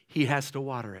day he has to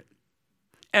water it.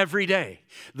 Every day.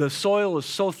 The soil is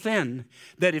so thin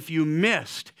that if you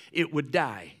missed, it would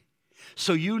die.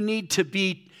 So you need to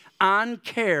be on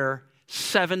care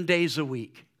 7 days a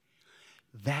week.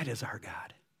 That is our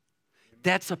God.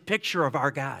 That's a picture of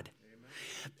our God.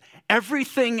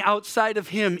 Everything outside of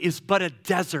him is but a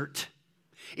desert.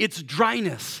 It's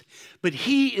dryness, but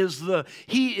he is the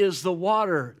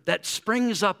water that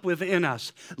springs up within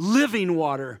us, living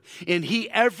water, and he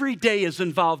every day is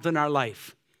involved in our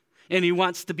life, and he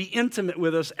wants to be intimate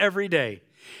with us every day.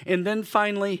 And then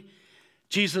finally,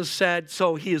 Jesus said,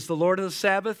 so he is the Lord of the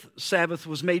Sabbath. Sabbath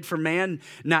was made for man,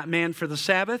 not man for the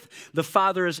Sabbath. The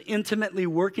Father is intimately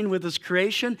working with his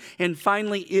creation, and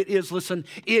finally, it is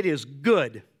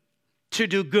good to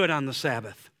do good on the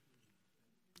Sabbath.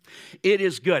 It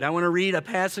is good. I want to read a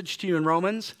passage to you in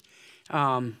Romans.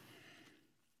 It's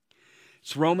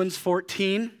Romans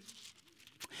 14,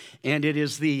 and it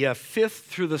is the 5th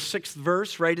through the 6th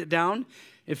verse. Write it down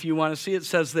if you want to see it. It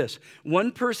says this,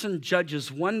 one person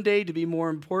judges one day to be more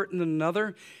important than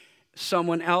another.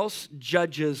 Someone else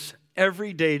judges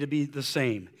every day to be the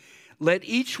same. Let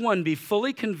each one be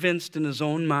fully convinced in his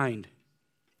own mind.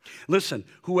 Listen,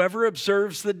 whoever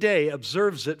observes the day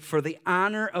observes it for the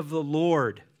honor of the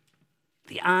Lord.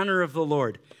 The honor of the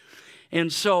Lord.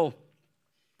 And so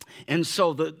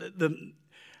the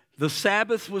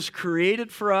Sabbath was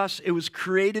created for us. It was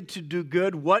created to do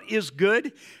good. What is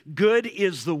good? Good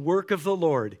is the work of the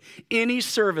Lord. Any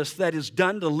service that is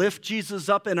done to lift Jesus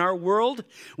up in our world,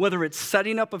 whether it's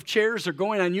setting up of chairs or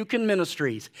going on Yukon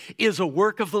Ministries, is a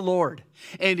work of the Lord.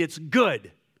 And it's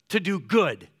good to do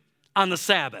good on the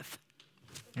Sabbath.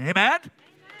 Amen?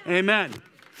 Amen.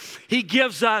 He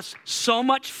gives us so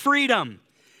much freedom,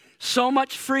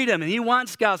 and he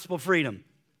wants gospel freedom.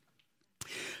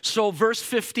 So verse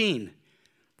 15,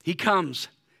 he comes,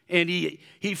 and he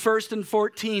first in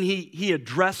 14, he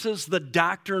addresses the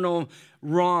doctrinal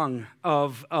wrong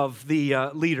of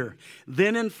the leader.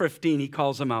 Then in 15, he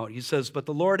calls him out. He says, but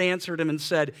the Lord answered him and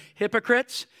said,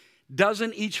 hypocrites,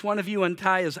 doesn't each one of you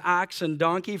untie his ox and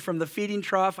donkey from the feeding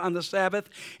trough on the Sabbath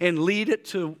and lead it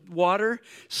to water?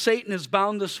 Satan has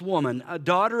bound this woman, a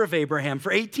daughter of Abraham,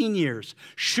 for 18 years.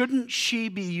 Shouldn't she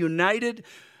be united?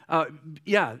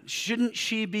 Shouldn't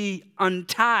she be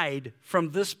untied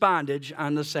from this bondage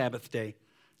on the Sabbath day?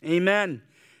 Amen.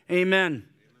 Amen.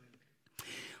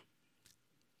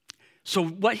 So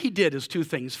what he did is two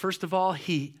things. First of all,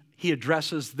 he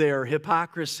addresses their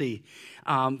hypocrisy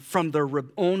from their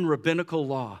own rabbinical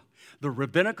law. The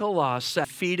rabbinical law said,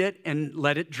 feed it and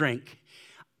let it drink,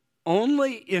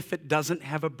 only if it doesn't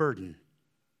have a burden.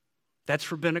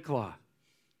 That's rabbinic law.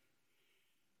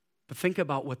 But think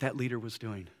about what that leader was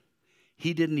doing.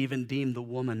 He didn't even deem the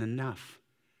woman enough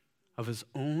of his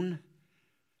own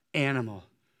animal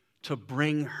to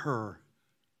bring her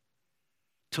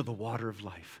to the water of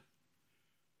life.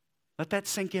 Let that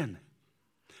sink in.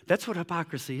 That's what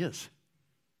hypocrisy is.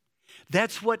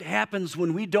 That's what happens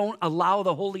when we don't allow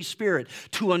the Holy Spirit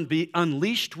to be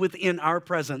unleashed within our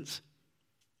presence.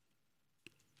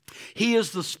 He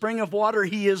is the spring of water.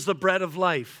 He is the bread of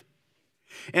life.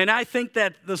 And I think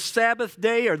that the Sabbath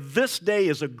day or this day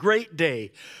is a great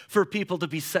day for people to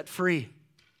be set free.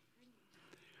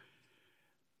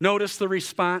 Notice the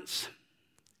response.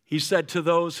 He said to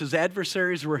those, his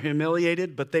adversaries were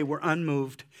humiliated, but they were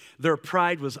unmoved. Their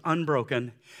pride was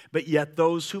unbroken, but yet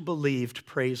those who believed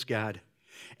praised God.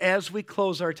 As we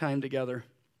close our time together,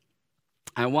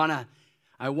 I want to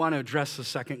address the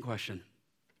second question.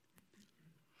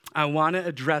 I want to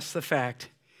address the fact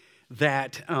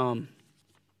that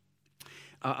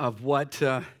of what,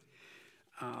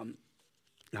 I'm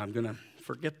going to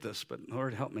forget this, but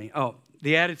Lord help me. Oh,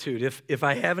 the attitude. If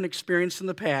I haven't experienced in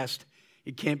the past,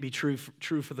 it can't be true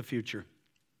for the future.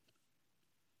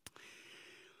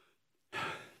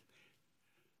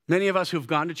 Many of us who've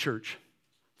gone to church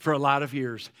for a lot of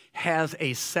years has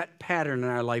a set pattern in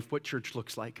our life what church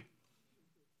looks like.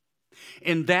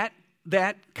 And that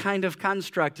kind of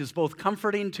construct is both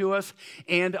comforting to us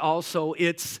and also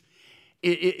it's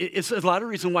a lot of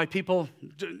reason why people,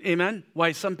 amen,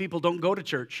 why some people don't go to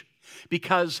church.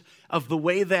 Because of the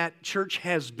way that church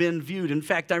has been viewed. In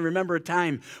fact, I remember a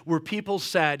time where people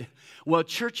said, well,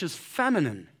 church is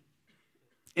feminine.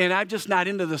 And I'm just not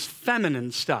into this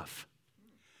feminine stuff.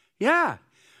 Yeah.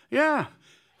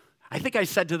 I think I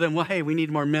said to them, well, hey, we need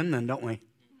more men then, don't we?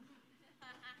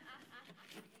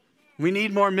 We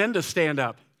need more men to stand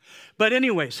up. But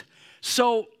anyways,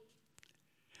 so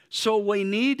we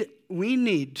need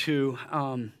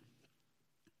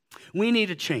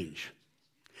a change.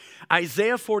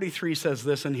 Isaiah 43 says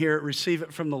this, and here, receive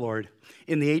it from the Lord.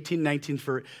 In the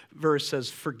 19th verse says,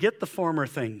 forget the former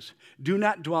things. Do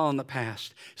not dwell on the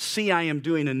past. See, I am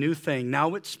doing a new thing.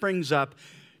 Now it springs up.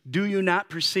 Do you not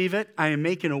perceive it? I am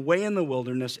making a way in the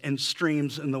wilderness and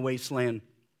streams in the wasteland.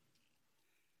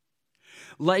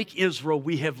 Like Israel,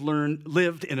 we have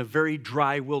lived in a very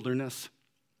dry wilderness.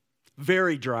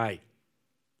 Very dry.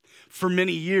 For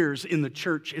many years in the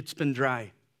church, it's been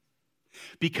dry.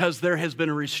 Because there has been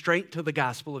a restraint to the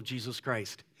gospel of Jesus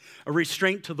Christ, a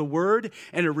restraint to the word,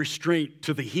 and a restraint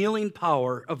to the healing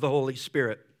power of the Holy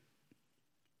Spirit.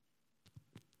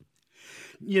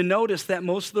 You notice that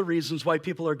most of the reasons why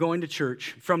people are going to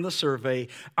church from the survey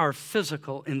are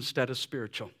physical instead of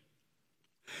spiritual.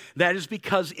 That is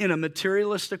because in a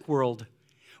materialistic world,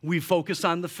 we focus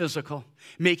on the physical,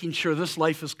 making sure this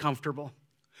life is comfortable.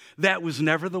 That was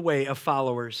never the way of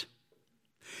followers.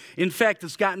 In fact,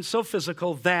 it's gotten so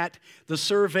physical that the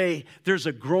survey, there's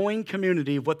a growing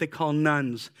community of what they call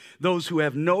nuns, those who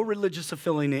have no religious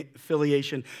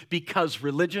affiliation because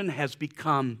religion has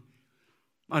become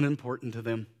unimportant to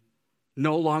them,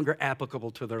 no longer applicable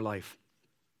to their life.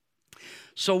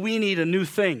 So we need a new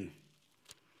thing.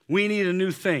 We need a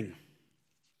new thing.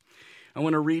 I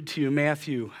want to read to you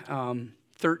Matthew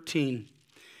 13.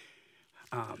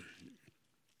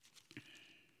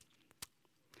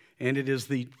 And it is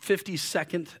the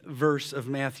 52nd verse of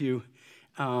Matthew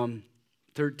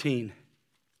 13.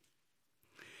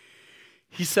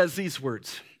 He says these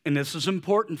words, and this is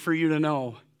important for you to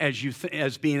know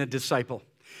as being a disciple.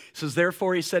 He says,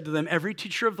 therefore he said to them, every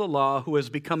teacher of the law who has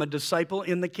become a disciple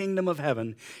in the kingdom of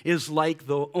heaven is like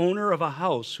the owner of a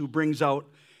house who brings out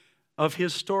of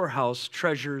his storehouse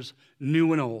treasures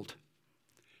new and old.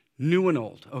 New and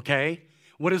old, okay?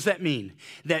 What does that mean?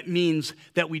 That means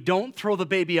that we don't throw the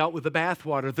baby out with the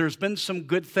bathwater. There's been some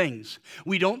good things.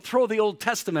 We don't throw the Old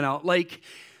Testament out like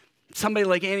somebody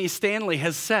like Annie Stanley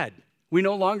has said. We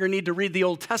no longer need to read the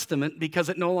Old Testament because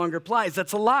it no longer applies.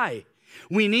 That's a lie.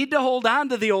 We need to hold on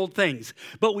to the old things,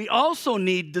 but we also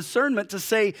need discernment to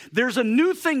say there's a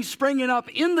new thing springing up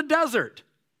in the desert.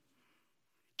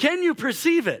 Can you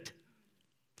perceive it?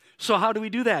 So how do we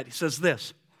do that? He says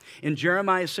this. In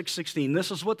Jeremiah 6:16,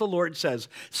 this is what the Lord says.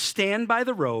 Stand by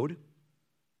the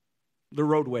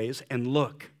roadways, and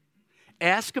look.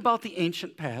 Ask about the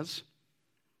ancient paths.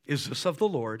 Is this of the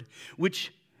Lord?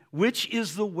 Which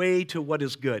is the way to what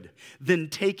is good? Then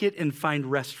take it and find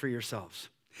rest for yourselves.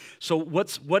 So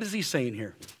what is he saying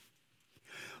here?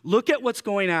 Look at what's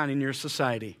going on in your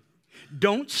society.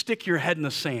 Don't stick your head in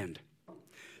the sand.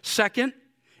 Second,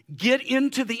 get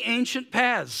into the ancient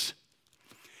paths.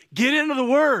 Get into the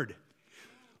Word.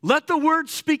 Let the Word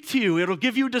speak to you. It'll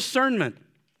give you discernment.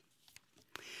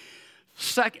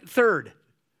 Third,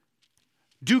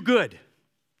 do good.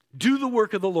 Do the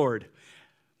work of the Lord.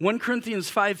 1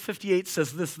 Corinthians 5:58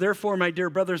 says this, therefore, my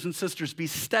dear brothers and sisters, be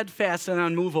steadfast and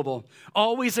unmovable,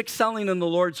 always excelling in the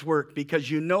Lord's work, because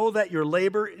you know that your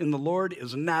labor in the Lord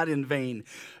is not in vain.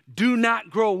 Do not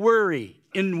grow weary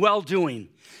in well-doing.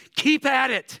 Keep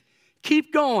at it.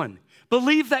 Keep going.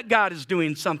 Believe that God is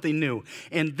doing something new.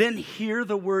 And then hear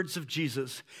the words of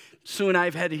Jesus. Sue and I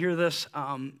have had to hear this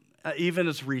even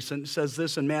as recent. It says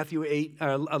this in Matthew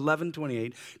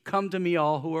 11:28. Come to me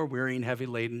all who are weary and heavy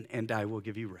laden, and I will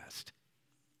give you rest.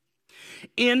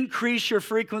 Increase your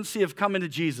frequency of coming to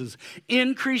Jesus.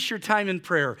 Increase your time in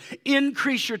prayer.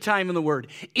 Increase your time in the Word.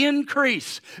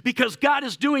 Increase, because God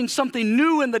is doing something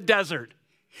new in the desert.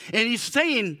 And he's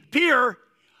saying, Peter,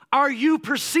 are you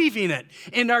perceiving it?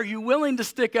 And are you willing to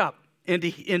stick up and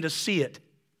to see it?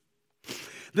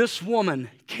 This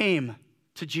woman came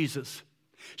to Jesus.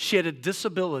 She had a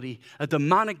disability, a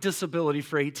demonic disability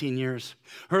for 18 years.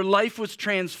 Her life was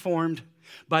transformed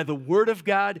by the Word of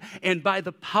God and by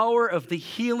the power of the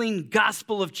healing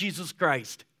gospel of Jesus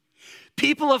Christ.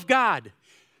 People of God,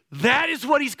 that is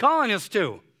what he's calling us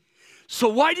to. So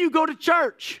why do you go to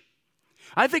church?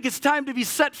 I think it's time to be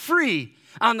set free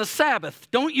on the Sabbath,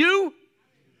 don't you?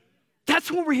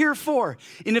 That's what we're here for.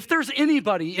 And if there's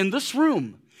anybody in this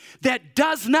room that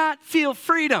does not feel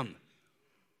freedom,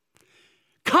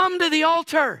 come to the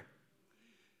altar.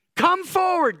 Come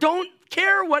forward. Don't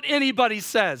care what anybody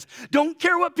says. Don't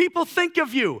care what people think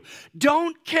of you.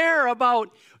 Don't care about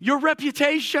your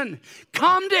reputation.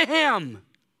 Come to him,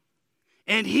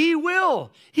 and he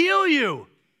will heal you.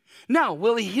 Now,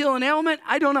 will he heal an ailment?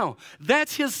 I don't know.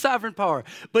 That's his sovereign power.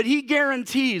 But he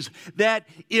guarantees that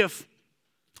if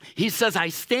he says, I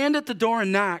stand at the door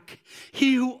and knock,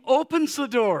 he who opens the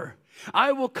door,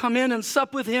 I will come in and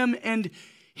sup with him and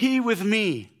he with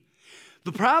me.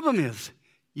 The problem is,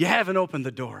 you haven't opened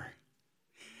the door.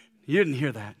 You didn't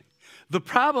hear that. The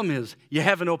problem is, you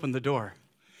haven't opened the door.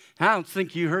 I don't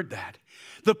think you heard that.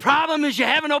 The problem is, you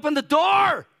haven't opened the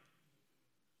door.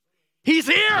 He's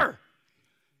here.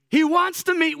 He wants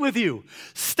to meet with you.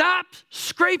 Stop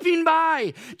scraping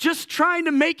by, just trying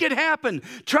to make it happen,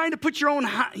 trying to put your own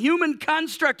human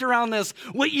construct around this,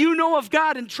 what you know of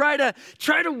God, and try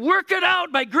to work it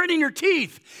out by gritting your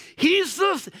teeth. He's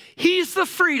the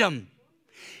freedom.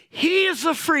 He is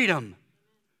the freedom.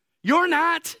 You're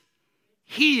not.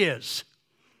 He is.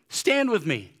 Stand with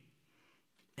me.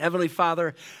 Heavenly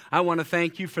Father, I want to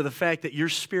thank you for the fact that your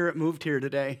Spirit moved here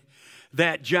today,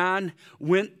 that John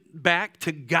went back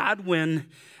to Godwin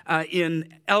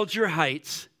in Alger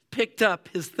Heights, picked up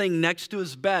his thing next to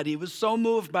his bed. He was so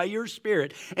moved by your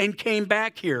Spirit and came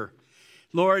back here.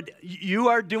 Lord, you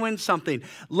are doing something.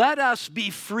 Let us be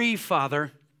free,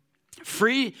 Father,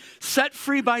 free, set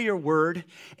free by your word.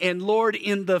 And Lord,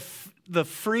 in the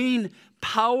freeing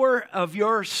power of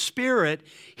your Spirit,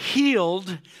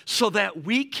 healed so that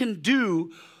we can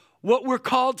do what we're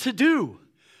called to do.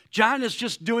 John is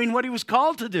just doing what he was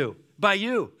called to do by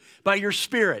you, by your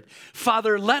Spirit.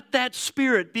 Father, let that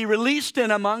Spirit be released in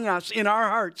among us, in our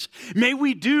hearts. May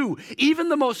we do even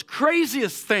the most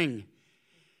craziest thing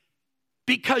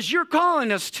because you're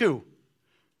calling us to.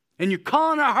 And you're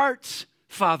calling our hearts,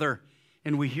 Father,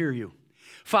 and we hear you.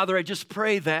 Father, I just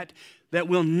pray that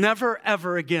we'll never,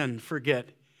 ever again forget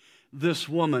this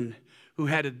woman who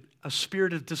had a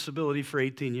spirit of disability for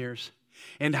 18 years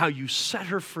and how you set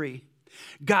her free.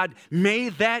 God, may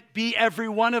that be every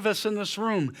one of us in this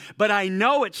room, but I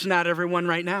know it's not everyone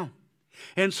right now.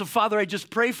 And so, Father, I just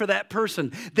pray for that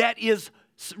person that is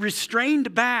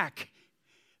restrained back,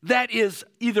 that is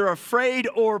either afraid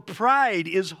or pride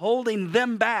is holding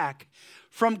them back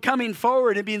from coming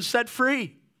forward and being set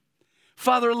free.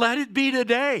 Father, let it be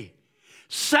today.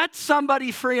 Set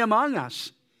somebody free among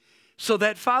us so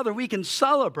that, Father, we can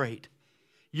celebrate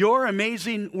your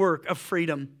amazing work of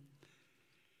freedom.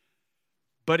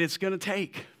 But it's going to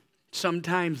take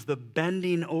sometimes the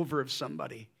bending over of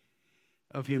somebody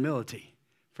of humility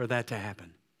for that to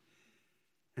happen.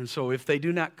 And so if they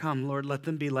do not come, Lord, let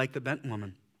them be like the bent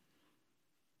woman.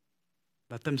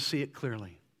 Let them see it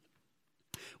clearly.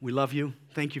 We love you.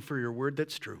 Thank you for your word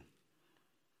that's true.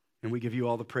 And we give you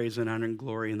all the praise and honor and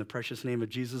glory in the precious name of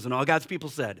Jesus. And all God's people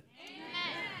said, Amen.